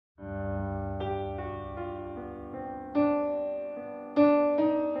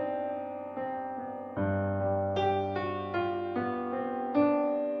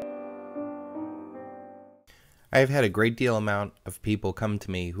I have had a great deal amount of people come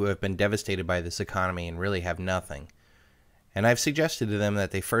to me who have been devastated by this economy and really have nothing. And I've suggested to them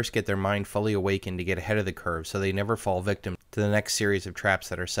that they first get their mind fully awakened to get ahead of the curve so they never fall victim to the next series of traps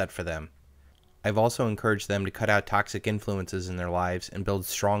that are set for them. I've also encouraged them to cut out toxic influences in their lives and build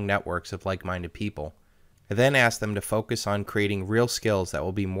strong networks of like-minded people. I then asked them to focus on creating real skills that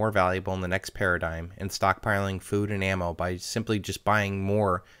will be more valuable in the next paradigm and stockpiling food and ammo by simply just buying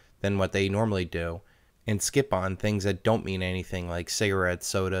more than what they normally do and skip on things that don't mean anything like cigarettes,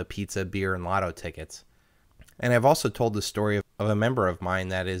 soda, pizza, beer, and lotto tickets. And I've also told the story of a member of mine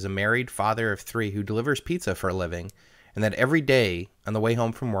that is a married father of 3 who delivers pizza for a living and that every day on the way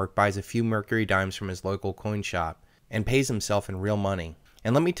home from work buys a few Mercury dimes from his local coin shop and pays himself in real money.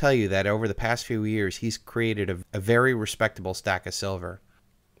 And let me tell you that over the past few years, he's created a very respectable stack of silver.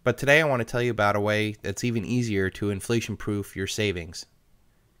 But today I want to tell you about a way that's even easier to inflation-proof your savings.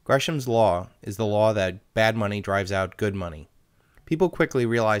 Gresham's law is the law that bad money drives out good money. People quickly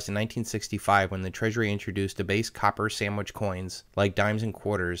realized in 1965 when the Treasury introduced debased copper sandwich coins like dimes and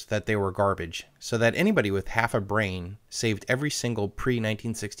quarters that they were garbage, so that anybody with half a brain saved every single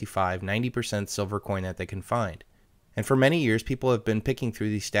pre-1965 90% silver coin that they can find. And for many years, people have been picking through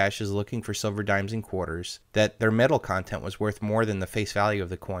these stashes looking for silver dimes and quarters that their metal content was worth more than the face value of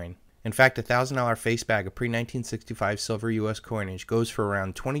the coin. In fact, a $1,000 face bag of pre-1965 silver U.S. coinage goes for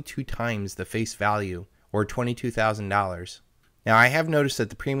around 22 times the face value, or $22,000. Now, I have noticed that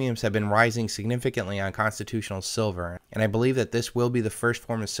the premiums have been rising significantly on constitutional silver, and I believe that this will be the first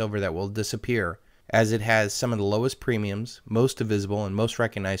form of silver that will disappear, as it has some of the lowest premiums, most divisible, and most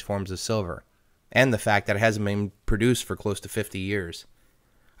recognized forms of silver, and the fact that it hasn't been produced for close to 50 years.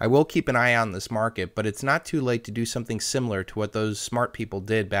 I will keep an eye on this market, but it's not too late to do something similar to what those smart people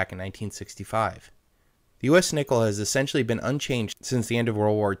did back in 1965. The U.S. nickel has essentially been unchanged since the end of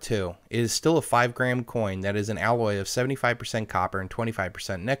World War II. It is still a 5-gram coin that is an alloy of 75% copper and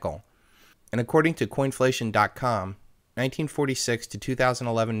 25% nickel. And according to coinflation.com, 1946 to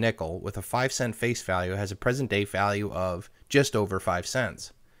 2011 nickel with a 5-cent face value has a present-day value of just over 5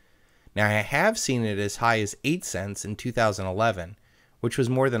 cents. Now, I have seen it as high as 8 cents in 2011, which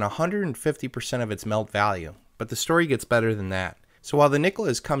was more than 150% of its melt value, but the story gets better than that. So while the nickel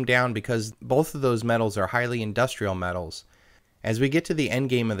has come down because both of those metals are highly industrial metals, as we get to the end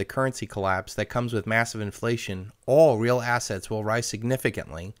game of the currency collapse that comes with massive inflation, all real assets will rise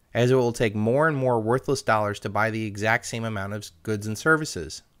significantly, as it will take more and more worthless dollars to buy the exact same amount of goods and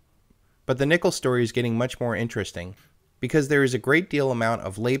services. But the nickel story is getting much more interesting, because there is a great deal amount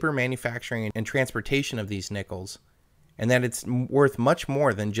of labor, manufacturing, and transportation of these nickels, and that it's worth much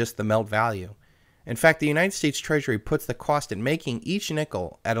more than just the melt value. In fact, the United States Treasury puts the cost in making each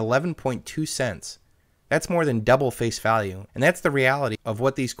nickel at 11.2 cents. That's more than double face value, and that's the reality of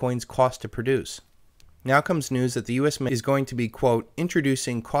what these coins cost to produce. Now comes news that the U.S. Mint is going to be, quote,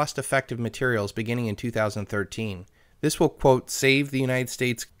 introducing cost-effective materials beginning in 2013. This will, quote, save the United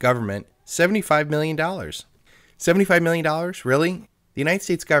States government $75 million. $75 million? Really? The United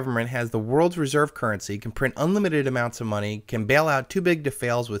States government has the world's reserve currency, can print unlimited amounts of money, can bail out too big to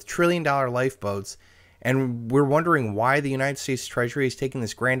fails with trillion-dollar lifeboats, and we're wondering why the United States Treasury is taking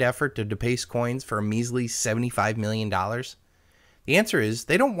this grand effort to debase coins for a measly $75 million? The answer is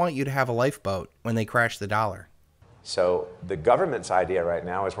they don't want you to have a lifeboat when they crash the dollar. So the government's idea right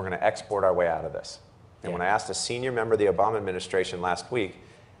now is we're going to export our way out of this. And when I asked a senior member of the Obama administration last week,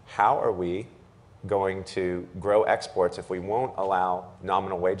 how are we going to grow exports if we won't allow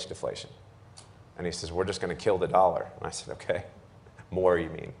nominal wage deflation? And he says, we're just going to kill the dollar. And I said, okay, more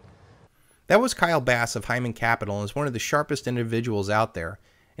you mean. That was Kyle Bass of Hyman Capital, and is one of the sharpest individuals out there.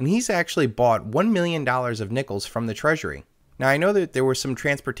 And he's actually bought $1 million of nickels from the Treasury. Now, I know that there were some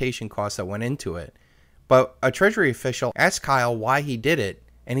transportation costs that went into it, but a Treasury official asked Kyle why he did it,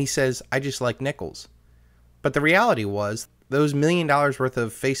 and he says, I just like nickels. But the reality was, those $1 million worth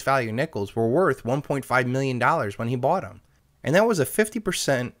of face value nickels were worth $1.5 million when he bought them. And that was a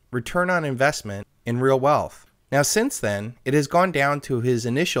 50% return on investment in real wealth. Now since then, it has gone down to his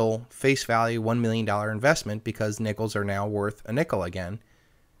initial face value $1 million investment because nickels are now worth a nickel again.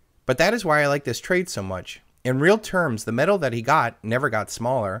 But that is why I like this trade so much. In real terms, the metal that he got never got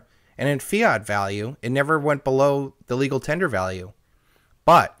smaller, and in fiat value, it never went below the legal tender value.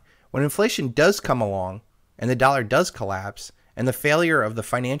 But when inflation does come along, and the dollar does collapse, and the failure of the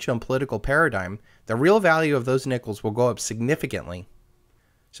financial and political paradigm, the real value of those nickels will go up significantly.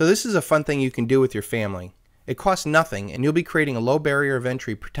 So this is a fun thing you can do with your family. It costs nothing, and you'll be creating a low barrier of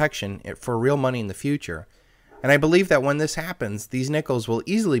entry protection for real money in the future. And I believe that when this happens, these nickels will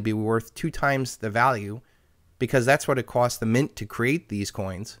easily be worth 2 times the value, because that's what it costs the mint to create these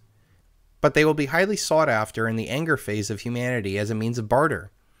coins. but they will be highly sought after in the anger phase of humanity as a means of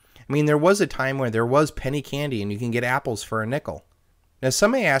barter. I mean, there was a time where there was penny candy and you can get apples for a nickel. Now,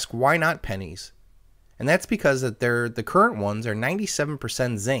 some may ask, why not pennies? And that's because that the current ones are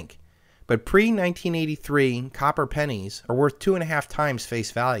 97% zinc, but pre-1983 copper pennies are worth 2.5 times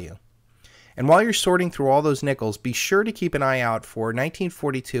face value. And while you're sorting through all those nickels, be sure to keep an eye out for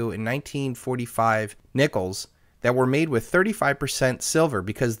 1942 and 1945 nickels that were made with 35% silver,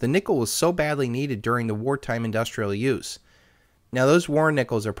 because the nickel was so badly needed during the wartime industrial use. Now, those war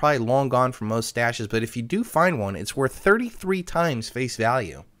nickels are probably long gone from most stashes, but if you do find one, it's worth 33 times face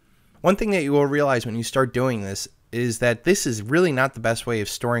value. One thing that you will realize when you start doing this is that this is really not the best way of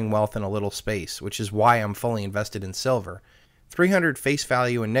storing wealth in a little space, which is why I'm fully invested in silver. 300 face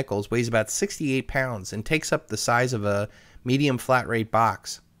value in nickels weighs about 68 pounds and takes up the size of a medium flat rate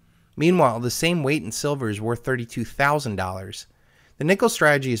box. Meanwhile, the same weight in silver is worth $32,000. The nickel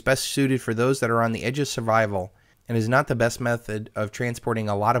strategy is best suited for those that are on the edge of survival and is not the best method of transporting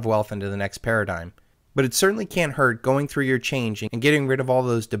a lot of wealth into the next paradigm. But it certainly can't hurt going through your change and getting rid of all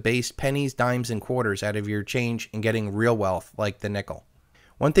those debased pennies, dimes, and quarters out of your change and getting real wealth like the nickel.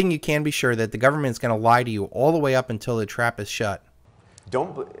 One thing you can be sure that the government is going to lie to you all the way up until the trap is shut.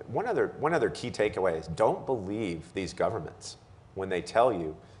 One other key takeaway is, don't believe these governments when they tell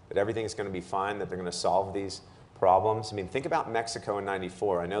you that everything is going to be fine, that they're going to solve these problems. I mean, think about Mexico in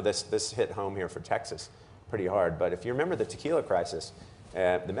 '94. I know this hit home here for Texas pretty hard, but if you remember the tequila crisis,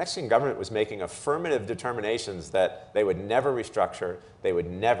 the Mexican government was making affirmative determinations that they would never restructure, they would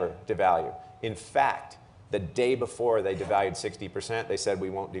never devalue. In fact, the day before they devalued 60%, they said, we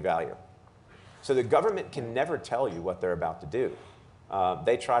won't devalue. So the government can never tell you what they're about to do.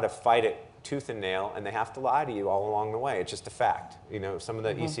 They try to fight it tooth and nail, and they have to lie to you all along the way. It's just a fact. You know, some of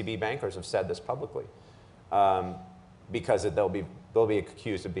the ECB bankers have said this publicly, because they'll be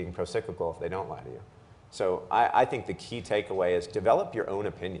accused of being pro-cyclical if they don't lie to you. So I think the key takeaway is develop your own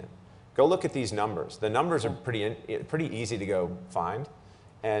opinion. Go look at these numbers. The numbers are pretty easy to go find.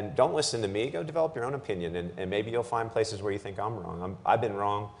 And don't listen to me. Go develop your own opinion, and maybe you'll find places where you think I'm wrong. I've been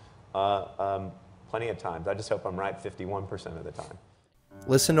wrong plenty of times. I just hope I'm right 51% of the time.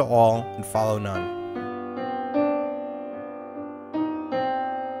 Listen to all and follow none.